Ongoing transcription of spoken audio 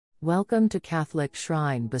Welcome to Catholic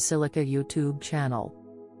Shrine Basilica YouTube channel.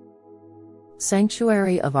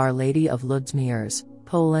 Sanctuary of Our Lady of Ludźmierz,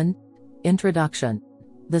 Poland. Introduction.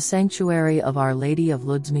 The Sanctuary of Our Lady of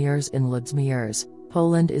Ludźmierz in Ludźmierz,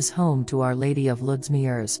 Poland is home to Our Lady of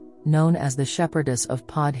Ludźmierz, known as the Shepherdess of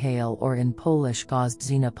Podhale or in Polish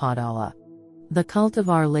Gaździna Podhala. The cult of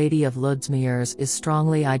Our Lady of Ludźmierz is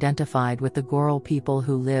strongly identified with the Góral people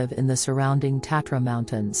who live in the surrounding Tatra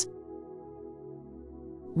Mountains.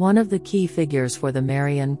 One of the key figures for the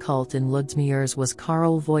Marian cult in Ludźmierz was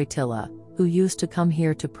Karol Wojtyła, who used to come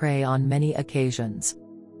here to pray on many occasions.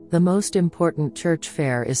 The most important church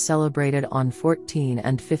fair is celebrated on 14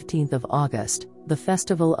 and 15th of August, the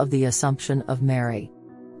festival of the Assumption of Mary.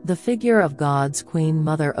 The figure of God's Queen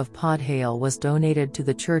Mother of Podhale was donated to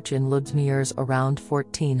the church in Ludźmierz around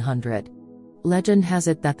 1400. Legend has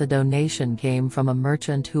it that the donation came from a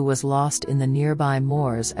merchant who was lost in the nearby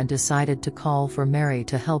moors and decided to call for Mary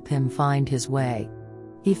to help him find his way.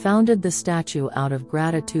 He founded the statue out of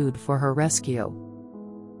gratitude for her rescue.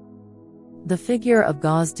 The figure of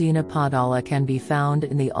Gaździna Podhala can be found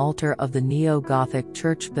in the altar of the neo-Gothic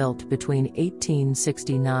church built between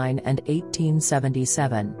 1869 and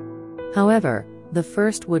 1877. However, the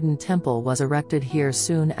first wooden temple was erected here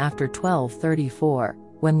soon after 1234,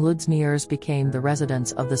 when Ludźmierz became the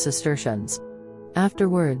residence of the Cistercians.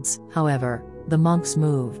 Afterwards, however, the monks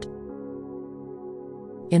moved.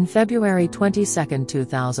 In February 22,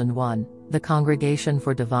 2001, the Congregation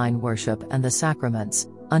for Divine Worship and the Sacraments,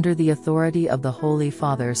 under the authority of the Holy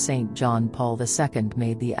Father St. John Paul II,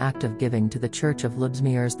 made the act of giving to the Church of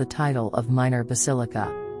Ludźmierz the title of Minor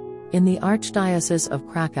Basilica. In the Archdiocese of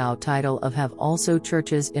Krakow title of have also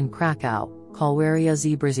churches in Krakow, Kalwaria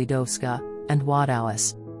Zebrzydowska and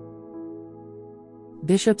Wadowice.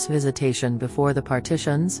 Bishop's visitation before the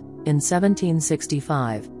partitions, in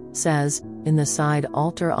 1765, says, "In the side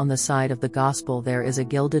altar on the side of the Gospel there is a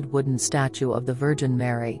gilded wooden statue of the Virgin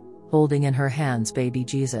Mary, holding in her hands baby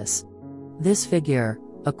Jesus. This figure,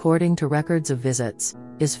 according to records of visits,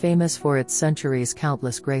 is famous for its centuries'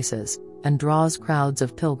 countless graces, and draws crowds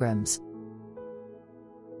of pilgrims."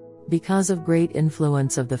 Because of great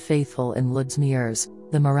influence of the faithful in Ludźmierz,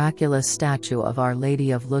 the miraculous statue of Our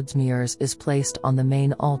Lady of Ludźmierz is placed on the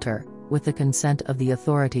main altar, with the consent of the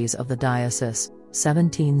authorities of the diocese,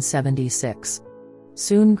 1776.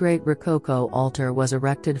 Soon great Rococo altar was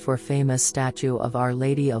erected for famous statue of Our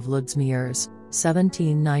Lady of Ludźmierz,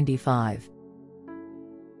 1795.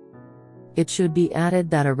 It should be added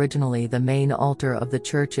that originally the main altar of the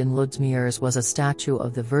church in Ludźmierz was a statue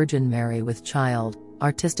of the Virgin Mary with child,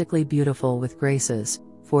 artistically beautiful with graces,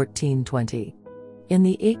 1420. In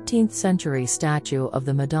the 18th century statue of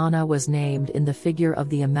the Madonna was named in the figure of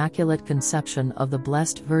the Immaculate Conception of the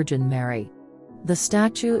Blessed Virgin Mary. The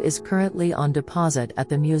statue is currently on deposit at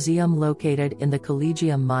the museum located in the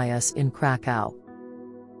Collegium Maius in Krakow.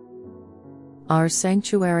 Our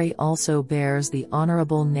sanctuary also bears the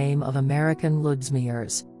honorable name of American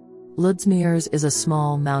Ludźmierz. Ludźmierz is a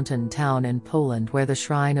small mountain town in Poland where the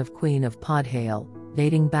shrine of Queen of Podhale,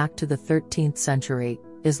 dating back to the 13th century,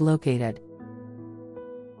 is located.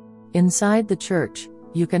 Inside the church,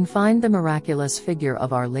 you can find the miraculous figure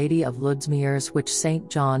of Our Lady of Ludźmierz which St.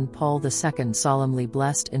 John Paul II solemnly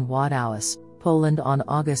blessed in Wadowice, Poland on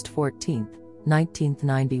August 14,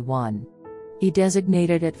 1991. He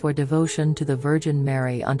designated it for devotion to the Virgin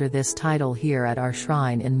Mary under this title here at our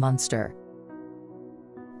shrine in Munster.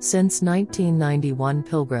 Since 1991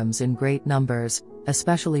 pilgrims in great numbers,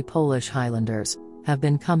 especially Polish Highlanders, have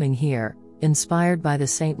been coming here, inspired by the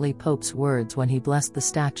saintly Pope's words when he blessed the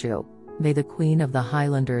statue, "May the Queen of the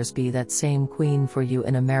Highlanders be that same Queen for you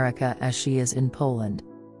in America as she is in Poland."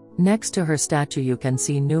 Next to her statue you can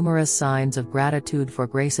see numerous signs of gratitude for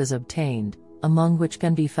graces obtained, among which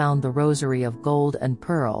can be found the Rosary of Gold and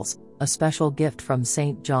Pearls, a special gift from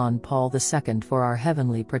St. John Paul II for our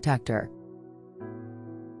heavenly protector.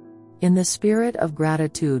 In the spirit of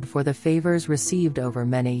gratitude for the favors received over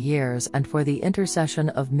many years and for the intercession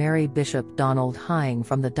of Mary, Bishop Donald Hying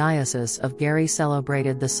from the Diocese of Gary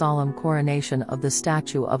celebrated the solemn coronation of the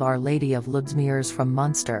statue of Our Lady of Ludźmierz from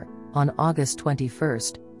Munster, on August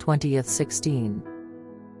 21, 2016.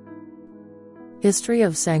 History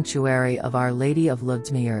of Sanctuary of Our Lady of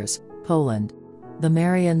Ludźmierz, Poland. The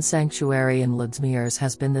Marian Sanctuary in Ludźmierz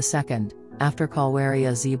has been the second, after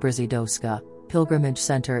Kalwaria Zebrzydowska, pilgrimage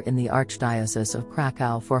center in the Archdiocese of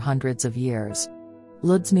Krakow for hundreds of years.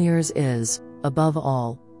 Ludźmierz is, above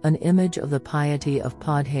all, an image of the piety of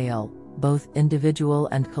Podhale, both individual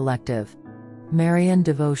and collective. Marian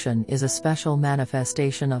devotion is a special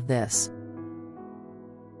manifestation of this.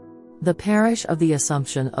 The parish of the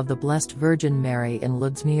Assumption of the Blessed Virgin Mary in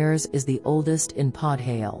Ludźmierz is the oldest in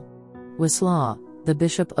Podhale. Wisław, the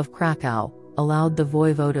Bishop of Krakow, allowed the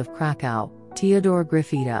Voivode of Krakow, Theodore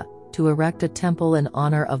Gryfita, to erect a temple in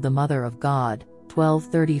honor of the Mother of God,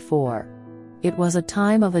 1234. It was a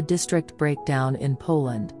time of a district breakdown in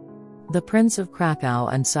Poland. The Prince of Krakow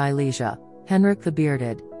and Silesia, Henryk the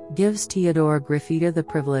Bearded, gives Theodore Gryfita the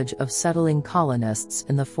privilege of settling colonists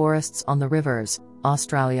in the forests on the rivers,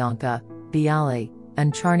 Ostrowianka, Bialy,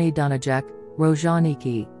 and Czarny Dunajec,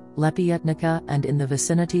 Rozhaniki, Lepietnica, and in the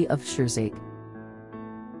vicinity of Szczyrzyk.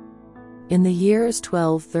 In the years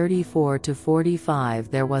 1234 to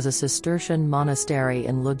 45 there was a Cistercian monastery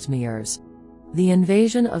in Ludźmierz. The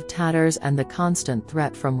invasion of Tatars and the constant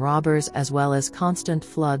threat from robbers as well as constant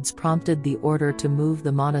floods prompted the order to move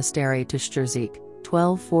the monastery to Szczyrzyk,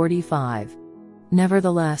 1245.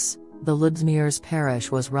 Nevertheless, the Ludźmierz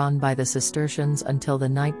parish was run by the Cistercians until the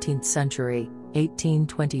 19th century,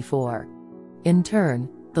 1824. In turn,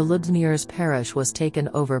 the Ludźmierz parish was taken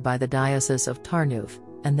over by the Diocese of Tarnów,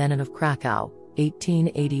 and then of Krakow,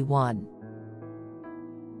 1881.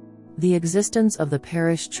 The existence of the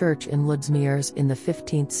parish church in Ludźmierz in the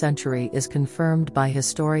 15th century is confirmed by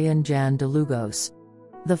historian Jan Długos.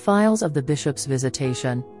 The files of the bishop's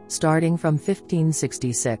visitation, starting from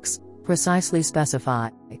 1566, precisely specify.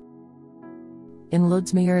 In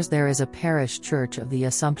Ludźmierz there is a parish church of the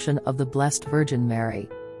Assumption of the Blessed Virgin Mary.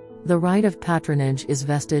 The right of patronage is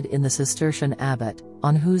vested in the Cistercian abbot,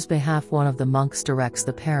 on whose behalf one of the monks directs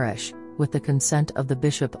the parish, with the consent of the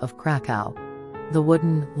Bishop of Krakow. The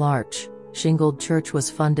wooden, larch, shingled church was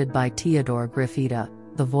funded by Theodore Gryfita,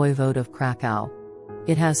 the Voivode of Krakow.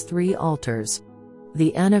 It has 3 altars.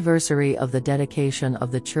 The anniversary of the dedication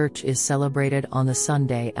of the church is celebrated on the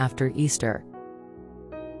Sunday after Easter.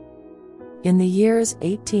 In the years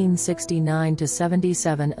 1869 to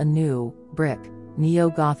 77 a new, brick,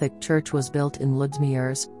 neo-Gothic church was built in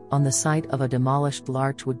Ludźmierz, on the site of a demolished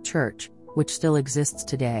larchwood church, which still exists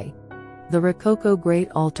today. The Rococo Great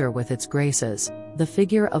Altar with its graces, the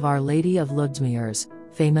figure of Our Lady of Ludźmierz,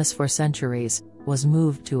 famous for centuries, was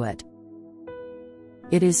moved to it.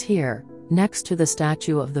 It is here, next to the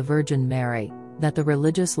statue of the Virgin Mary, that the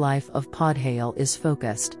religious life of Podhale is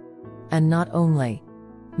focused. And not only.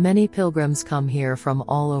 Many pilgrims come here from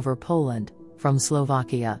all over Poland, from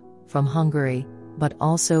Slovakia, from Hungary, but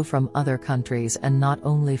also from other countries and not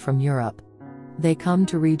only from Europe. They come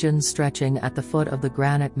to regions stretching at the foot of the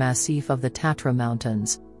granite massif of the Tatra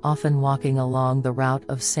Mountains, often walking along the route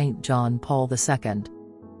of St. John Paul II.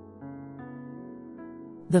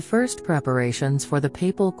 The first preparations for the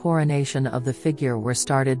papal coronation of the figure were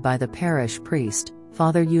started by the parish priest,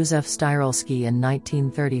 Father Józef Styrolski in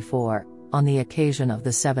 1934, on the occasion of the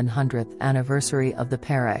 700th anniversary of the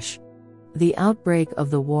parish. The outbreak of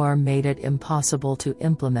the war made it impossible to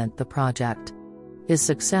implement the project. His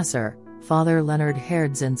successor, Father Leonard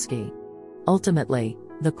Herdzinski. Ultimately,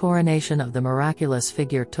 the coronation of the miraculous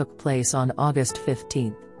figure took place on August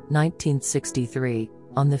 15, 1963,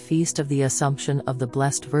 on the feast of the Assumption of the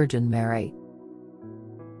Blessed Virgin Mary.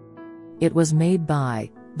 It was made by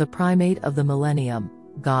the Primate of the Millennium,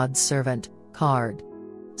 God's servant, Card.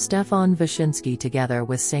 Stefan Wyszynski together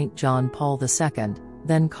with St. John Paul II,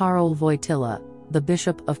 then Karol Wojtyla, the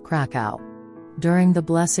Bishop of Krakow. During the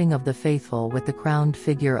blessing of the faithful with the crowned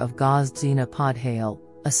figure of Gaździna Podhale,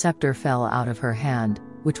 a scepter fell out of her hand,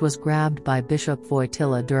 which was grabbed by Bishop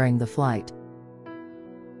Wojtyla during the flight.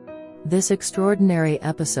 This extraordinary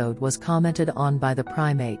episode was commented on by the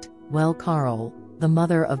primate, "Well, Karol, the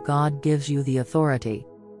Mother of God gives you the authority."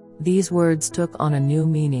 These words took on a new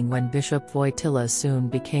meaning when Bishop Wojtyla soon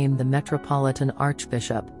became the Metropolitan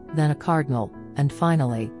Archbishop, then a Cardinal, and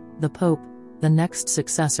finally, the Pope, the next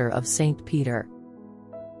successor of St. Peter.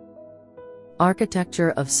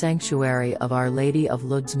 Architecture of Sanctuary of Our Lady of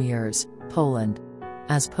Ludźmierz, Poland.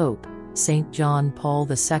 As Pope, St. John Paul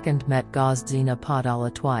II met Gaździna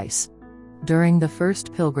Podhala twice. During the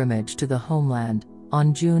first pilgrimage to the homeland,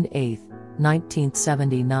 on June 8,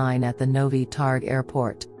 1979 at the Novi Targ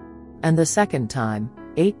airport. And the second time,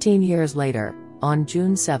 18 years later, on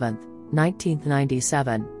June 7,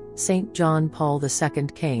 1997, St. John Paul II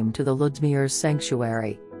came to the Ludźmierz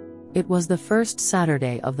sanctuary. It was the first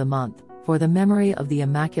Saturday of the month, for the memory of the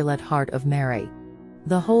Immaculate Heart of Mary.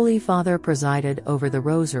 The Holy Father presided over the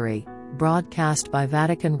Rosary, broadcast by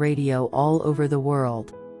Vatican Radio all over the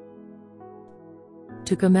world.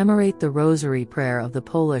 To commemorate the Rosary prayer of the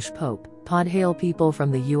Polish Pope, Podhale people from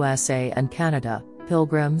the USA and Canada,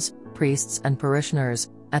 pilgrims, priests and parishioners,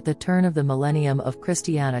 at the turn of the millennium of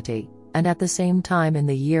Christianity, and at the same time in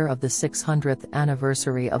the year of the 600th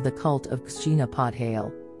anniversary of the cult of Gaździna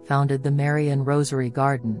Podhale, founded the Marian Rosary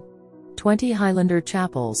Garden. 20 Highlander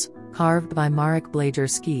chapels, carved by Marek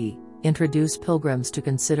Blajerski, introduce pilgrims to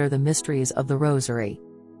consider the mysteries of the Rosary.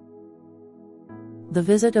 The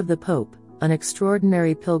visit of the Pope, an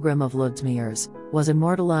extraordinary pilgrim of Ludźmierz, was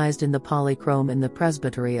immortalized in the polychrome in the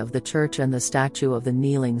presbytery of the church and the statue of the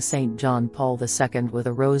kneeling St. John Paul II with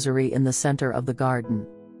a rosary in the center of the garden.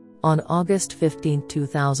 On August 15,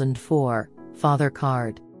 2004, Father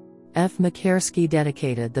Card F. Makarski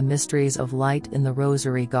dedicated the Mysteries of Light in the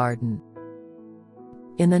Rosary Garden.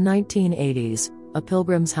 In the 1980s, a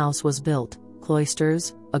pilgrim's house was built,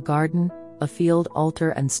 cloisters, a garden, a field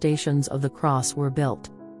altar and stations of the cross were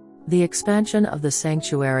built. The expansion of the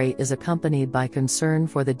sanctuary is accompanied by concern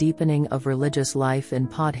for the deepening of religious life in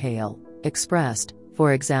Podhale, expressed,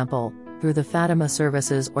 for example, through the Fatima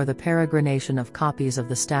services or the peregrination of copies of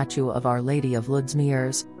the statue of Our Lady of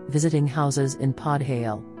Ludźmierz, visiting houses in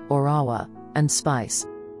Podhale, Orawa, and Spice.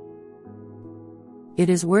 It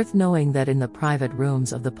is worth knowing that in the private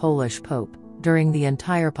rooms of the Polish Pope, during the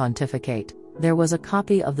entire pontificate, there was a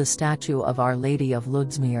copy of the statue of Our Lady of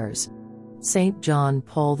Ludźmierz. St. John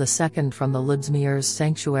Paul II from the Ludźmierz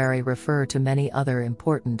sanctuary refer to many other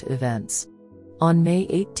important events. On May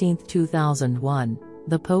 18, 2001,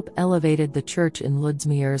 the Pope elevated the church in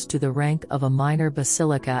Ludźmierz to the rank of a minor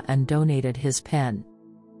basilica and donated his pen.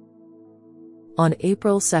 On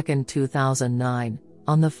April 2, 2009,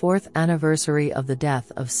 on the 4th anniversary of the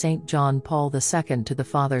death of St. John Paul II to the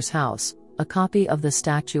Father's house, a copy of the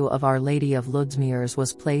statue of Our Lady of Ludźmierz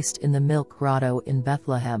was placed in the Milk Grotto in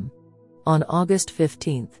Bethlehem. On August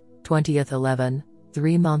 15, 2011,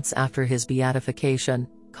 3 months after his beatification,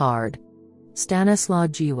 Card Stanislaw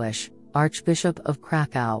Dziwisz, Archbishop of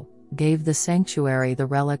Krakow, gave the sanctuary the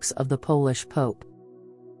relics of the Polish Pope.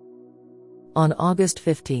 On August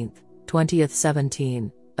 15,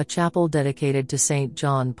 2017, a chapel dedicated to St.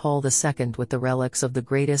 John Paul II with the relics of the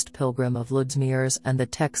greatest pilgrim of Ludźmierz and the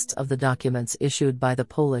texts of the documents issued by the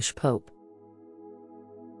Polish Pope.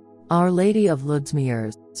 Our Lady of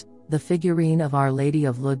Ludźmierz. The figurine of Our Lady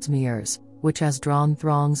of Ludźmierz, which has drawn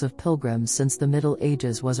throngs of pilgrims since the Middle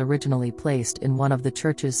Ages, was originally placed in one of the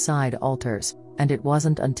church's side altars, and it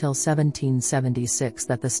wasn't until 1776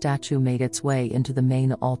 that the statue made its way into the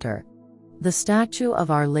main altar. The statue of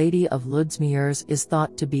Our Lady of Ludźmierz is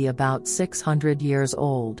thought to be about 600 years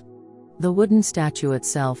old. The wooden statue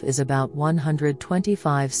itself is about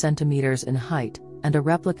 125 centimeters in height, and a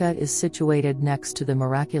replica is situated next to the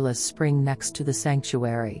miraculous spring next to the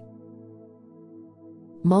sanctuary.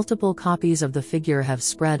 Multiple copies of the figure have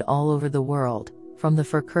spread all over the world, from the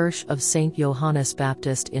Firkirche of St. Johannes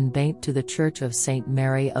Baptist in Baint to the Church of St.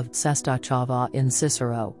 Mary of Częstochowa in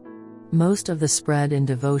Cicero. Most of the spread in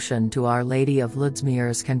devotion to Our Lady of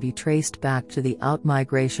Ludźmierz can be traced back to the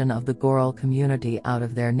outmigration of the Góral community out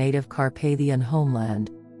of their native Carpathian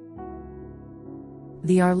homeland.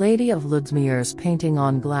 The Our Lady of Ludźmierz painting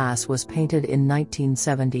on glass was painted in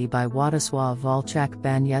 1970 by Władysław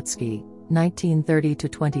Walczak-Baniecki,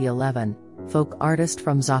 1930–2011, folk artist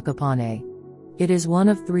from Zakopane. It is one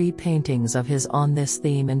of 3 paintings of his on this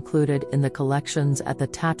theme included in the collections at the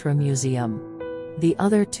Tatra Museum. The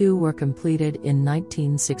other 2 were completed in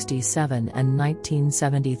 1967 and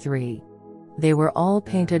 1973. They were all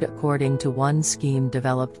painted according to one scheme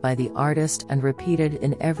developed by the artist and repeated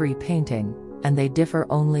in every painting, and they differ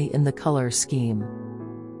only in the color scheme.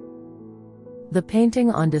 The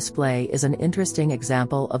painting on display is an interesting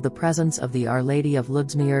example of the presence of the Our Lady of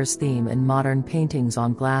Ludźmierz theme in modern paintings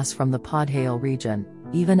on glass from the Podhale region,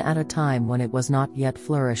 even at a time when it was not yet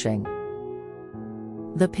flourishing.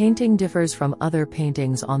 The painting differs from other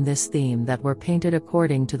paintings on this theme that were painted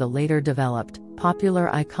according to the later developed, popular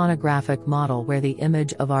iconographic model where the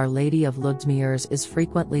image of Our Lady of Ludźmierz is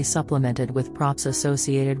frequently supplemented with props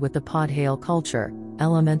associated with the Podhale culture,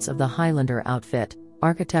 elements of the Highlander outfit,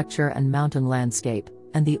 architecture and mountain landscape,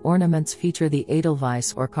 and the ornaments feature the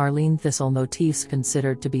edelweiss or carline thistle motifs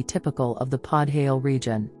considered to be typical of the Podhale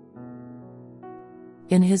region.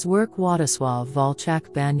 In his work, Władysław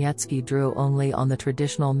Walczak-Baniecki drew only on the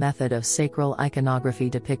traditional method of sacral iconography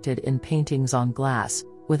depicted in paintings on glass,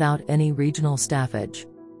 without any regional staffage.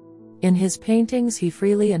 In his paintings he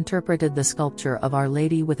freely interpreted the sculpture of Our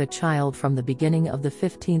Lady with a child from the beginning of the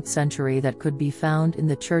 15th century that could be found in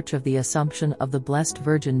the Church of the Assumption of the Blessed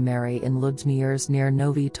Virgin Mary in Ludźmierz near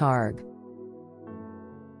Nowy Targ.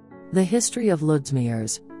 The history of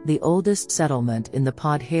Ludźmierz, the oldest settlement in the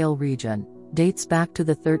Podhale region, dates back to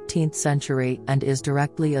the 13th century and is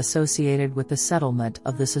directly associated with the settlement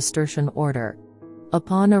of the Cistercian order.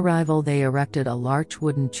 Upon arrival they erected a large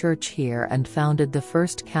wooden church here and founded the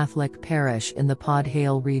first Catholic parish in the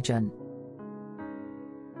Podhale region.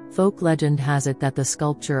 Folk legend has it that the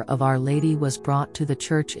sculpture of Our Lady was brought to the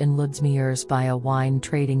church in Ludźmierz by a wine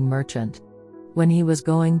trading merchant. When he was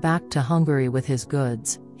going back to Hungary with his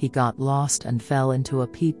goods, he got lost and fell into a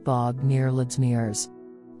peat bog near Ludźmierz.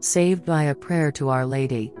 Saved by a prayer to Our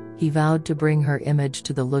Lady, he vowed to bring her image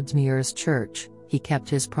to the Ludźmierz church. He kept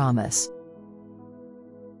his promise.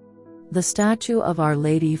 The statue of Our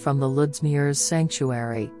Lady from the Ludźmierz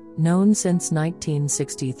sanctuary, known since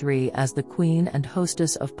 1963 as the Queen and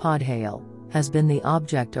Hostess of Podhale, has been the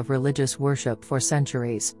object of religious worship for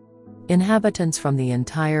centuries. Inhabitants from the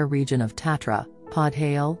entire region of Tatra,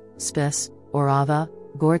 Podhale, Spiš, Orava,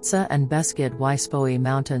 Gortsa and Beskid Wyspowy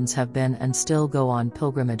mountains have been and still go on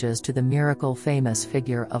pilgrimages to the miracle-famous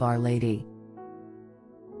figure of Our Lady.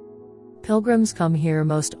 Pilgrims come here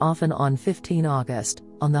most often on 15 August,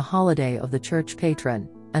 on the holiday of the church patron,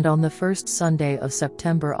 and on the first Sunday of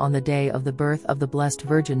September on the day of the birth of the Blessed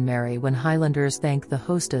Virgin Mary, when Highlanders thank the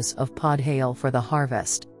Hostess of Podhale for the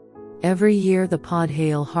harvest. Every year the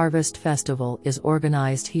Podhale Harvest Festival is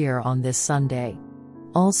organized here on this Sunday.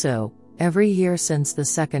 Also, every year since the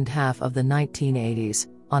second half of the 1980s,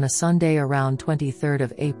 on a Sunday around 23rd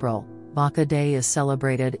of April, Baka Day is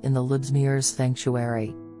celebrated in the Ludźmierz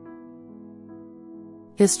sanctuary.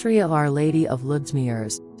 History of Our Lady of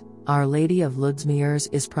Ludźmierz. Our Lady of Ludźmierz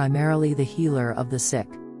is primarily the healer of the sick.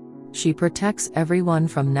 She protects everyone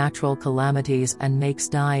from natural calamities and makes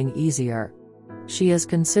dying easier. She is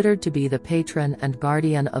considered to be the patron and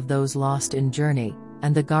guardian of those lost in journey,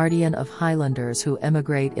 and the guardian of Highlanders who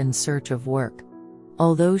emigrate in search of work.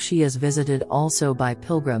 Although she is visited also by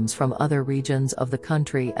pilgrims from other regions of the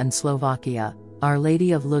country and Slovakia, Our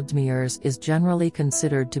Lady of Ludźmierz is generally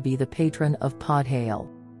considered to be the patron of Podhale.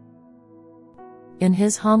 In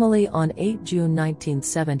his homily on 8 June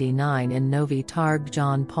 1979 in Novi Targ,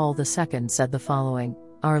 John Paul II said the following: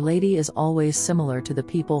 "Our Lady is always similar to the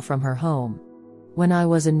people from her home. When I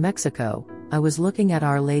was in Mexico, I was looking at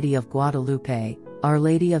Our Lady of Guadalupe, Our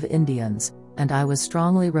Lady of Indians, and I was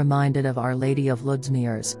strongly reminded of Our Lady of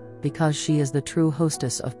Ludźmierz, because she is the true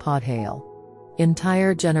hostess of Podhale.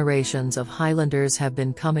 Entire generations of Highlanders have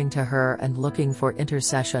been coming to her and looking for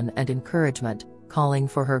intercession and encouragement, calling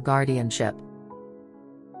for her guardianship."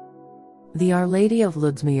 The Our Lady of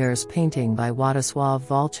Ludźmierz painting by Władysław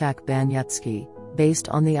Walczak Baniecki, based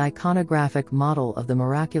on the iconographic model of the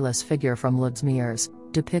miraculous figure from Ludźmierz,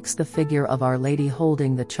 depicts the figure of Our Lady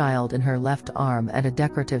holding the child in her left arm and a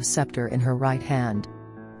decorative scepter in her right hand.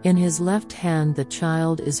 In his left hand the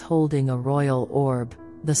child is holding a royal orb,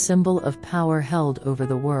 the symbol of power held over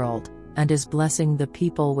the world, and is blessing the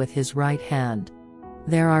people with his right hand.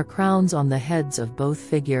 There are crowns on the heads of both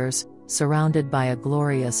figures, surrounded by a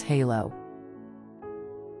glorious halo.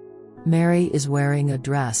 Mary is wearing a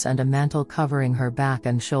dress and a mantle covering her back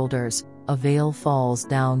and shoulders. A veil falls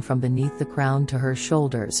down from beneath the crown to her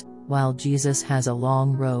shoulders, while Jesus has a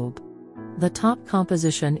long robe. The top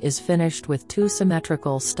composition is finished with two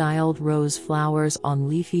symmetrical styled rose flowers on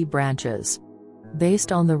leafy branches.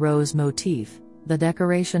 Based on the rose motif, the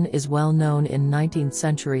decoration is well known in 19th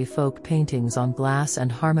century folk paintings on glass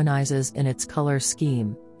and harmonizes in its color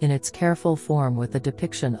scheme, in its careful form with the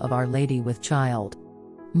depiction of Our Lady with child,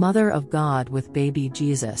 Mother of God with baby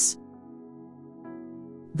Jesus.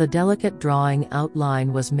 The delicate drawing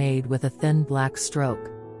outline was made with a thin black stroke.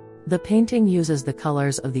 The painting uses the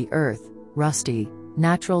colors of the earth, rusty,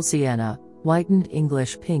 natural sienna, whitened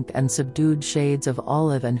English pink and subdued shades of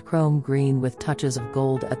olive and chrome green with touches of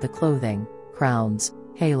gold at the clothing, crowns,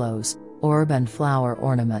 halos, orb and flower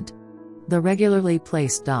ornament. The regularly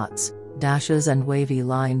placed dots, dashes and wavy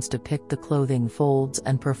lines depict the clothing folds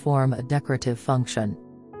and perform a decorative function.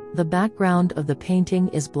 The background of the painting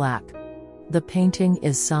is black. The painting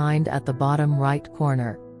is signed at the bottom right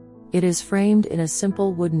corner. It is framed in a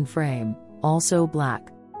simple wooden frame, also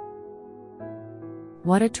black.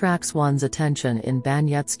 What attracts one's attention in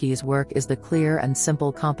Baniecki's work is the clear and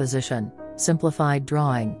simple composition, simplified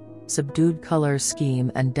drawing, subdued color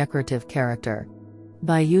scheme and decorative character.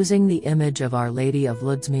 By using the image of Our Lady of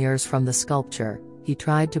Ludźmierz from the sculpture, he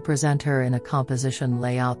tried to present her in a composition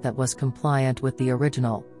layout that was compliant with the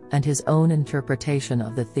original, and his own interpretation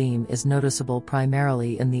of the theme is noticeable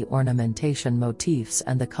primarily in the ornamentation motifs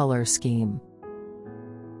and the color scheme.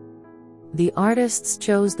 The artists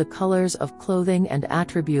chose the colors of clothing and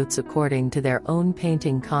attributes according to their own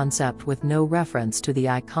painting concept with no reference to the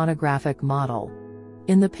iconographic model.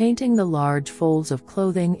 In the painting, the large folds of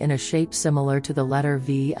clothing in a shape similar to the letter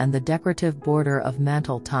V and the decorative border of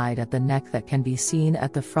mantle tied at the neck that can be seen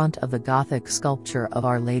at the front of the Gothic sculpture of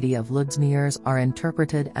Our Lady of Ludźmierz are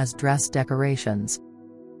interpreted as dress decorations.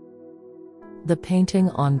 The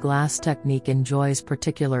painting on glass technique enjoys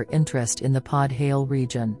particular interest in the Podhale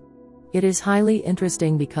region. It is highly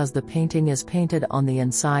interesting because the painting is painted on the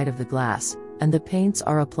inside of the glass, and the paints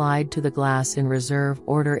are applied to the glass in reserve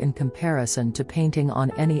order in comparison to painting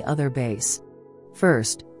on any other base.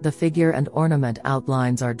 First, the figure and ornament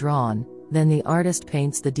outlines are drawn, then the artist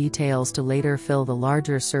paints the details to later fill the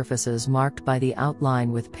larger surfaces marked by the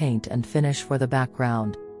outline with paint and finish for the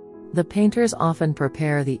background. The painters often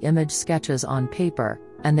prepare the image sketches on paper,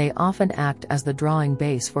 and they often act as the drawing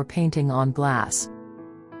base for painting on glass.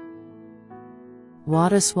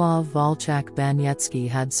 Władysław Walczak Baniecki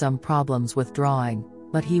had some problems with drawing,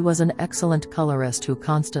 but he was an excellent colorist who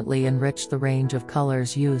constantly enriched the range of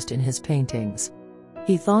colors used in his paintings.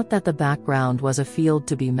 He thought that the background was a field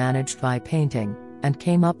to be managed by painting, and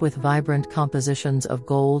came up with vibrant compositions of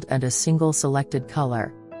gold and a single selected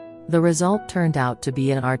color. The result turned out to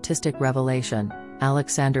be an artistic revelation.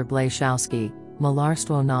 Aleksander Blaszczowski,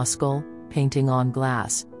 Malarstwo na Skół, Painting on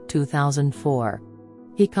Glass, 2004.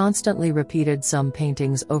 He constantly repeated some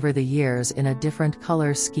paintings over the years in a different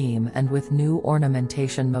color scheme and with new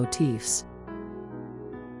ornamentation motifs.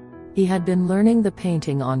 He had been learning the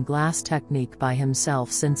painting on glass technique by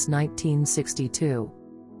himself since 1962.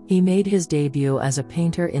 He made his debut as a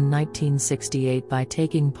painter in 1968 by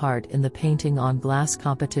taking part in the painting on glass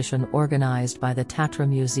competition organized by the Tatra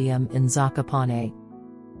Museum in Zakopane.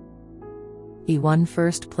 He won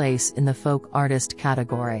first place in the folk artist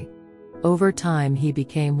category. Over time he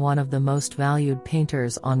became one of the most valued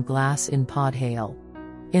painters on glass in Podhale.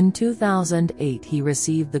 In 2008 he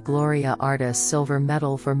received the Gloria Artis Silver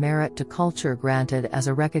Medal for Merit to Culture granted as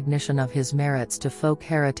a recognition of his merits to folk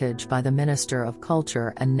heritage by the Minister of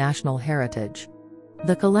Culture and National Heritage.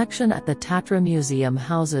 The collection at the Tatra Museum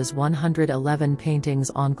houses 111 paintings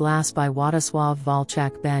on glass by Władysław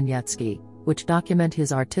Walczak Baniecki, which document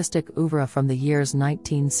his artistic oeuvre from the years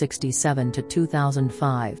 1967 to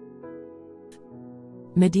 2005.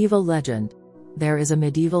 Medieval legend. There is a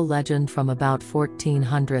medieval legend from about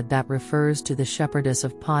 1400 that refers to the Shepherdess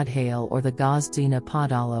of Podhale or the Gaździna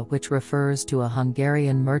Podhala, which refers to a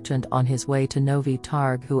Hungarian merchant on his way to Novi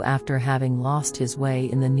Targ who, after having lost his way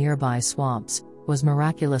in the nearby swamps, was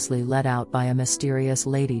miraculously led out by a mysterious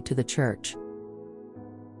lady to the church.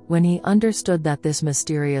 When he understood that this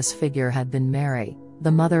mysterious figure had been Mary,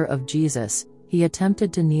 the mother of Jesus, he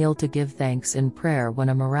attempted to kneel to give thanks in prayer when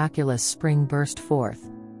a miraculous spring burst forth.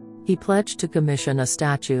 He pledged to commission a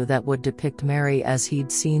statue that would depict Mary as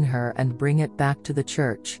he'd seen her and bring it back to the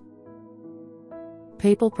church.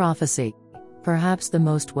 Papal prophecy. Perhaps the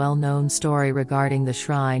most well-known story regarding the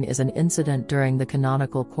shrine is an incident during the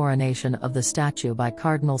canonical coronation of the statue by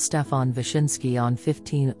Cardinal Stefan Wyszynski on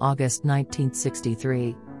 15 August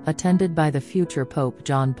 1963, attended by the future Pope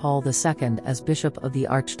John Paul II as Bishop of the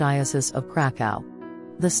Archdiocese of Krakow.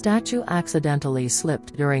 The statue accidentally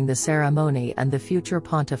slipped during the ceremony and the future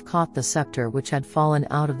pontiff caught the scepter which had fallen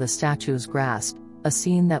out of the statue's grasp, a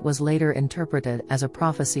scene that was later interpreted as a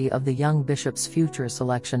prophecy of the young bishop's future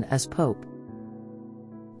selection as pope.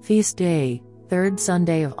 Feast Day, 3rd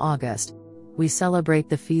Sunday of August. We celebrate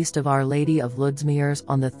the feast of Our Lady of Ludźmierz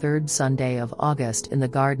on the 3rd Sunday of August in the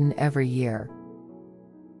garden every year.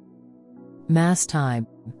 Mass time.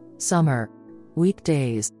 Summer.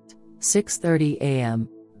 Weekdays. 6:30 a.m.,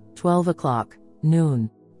 12 o'clock, noon,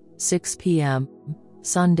 6 p.m.,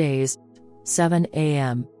 Sundays, 7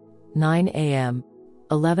 a.m., 9 a.m.,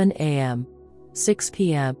 11 a.m., 6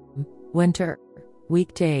 p.m., winter,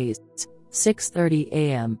 weekdays, 6:30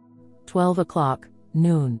 a.m., 12 o'clock,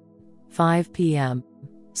 noon, 5 p.m.,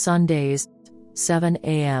 Sundays, 7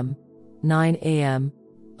 a.m., 9 a.m.,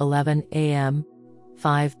 11 a.m.,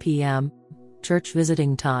 5 p.m., church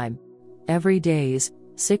visiting time. Every days,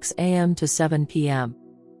 6 a.m. to 7 p.m.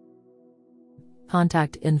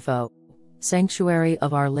 Contact info. Sanctuary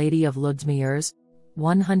of Our Lady of Ludźmierz,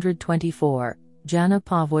 124, Jana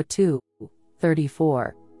Pawła II,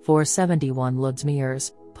 34, 471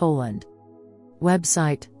 Ludźmierz, Poland.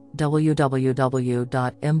 Website,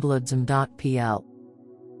 www.imbludzm.pl.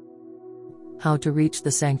 How to reach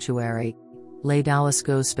the sanctuary.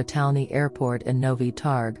 Lędowsko Szpitalny Airport in Novi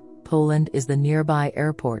Targ, Poland is the nearby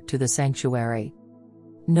airport to the sanctuary.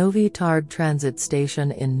 Novi Targ Transit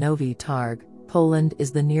Station in Novi Targ, Poland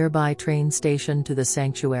is the nearby train station to the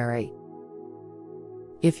sanctuary.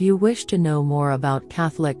 If you wish to know more about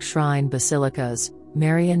Catholic shrine basilicas,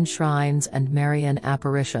 Marian shrines and Marian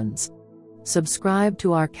apparitions, subscribe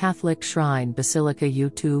to our Catholic Shrine Basilica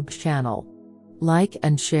YouTube channel. Like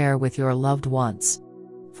and share with your loved ones.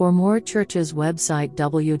 For more churches website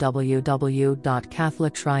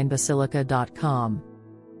www.catholicshrinebasilica.com.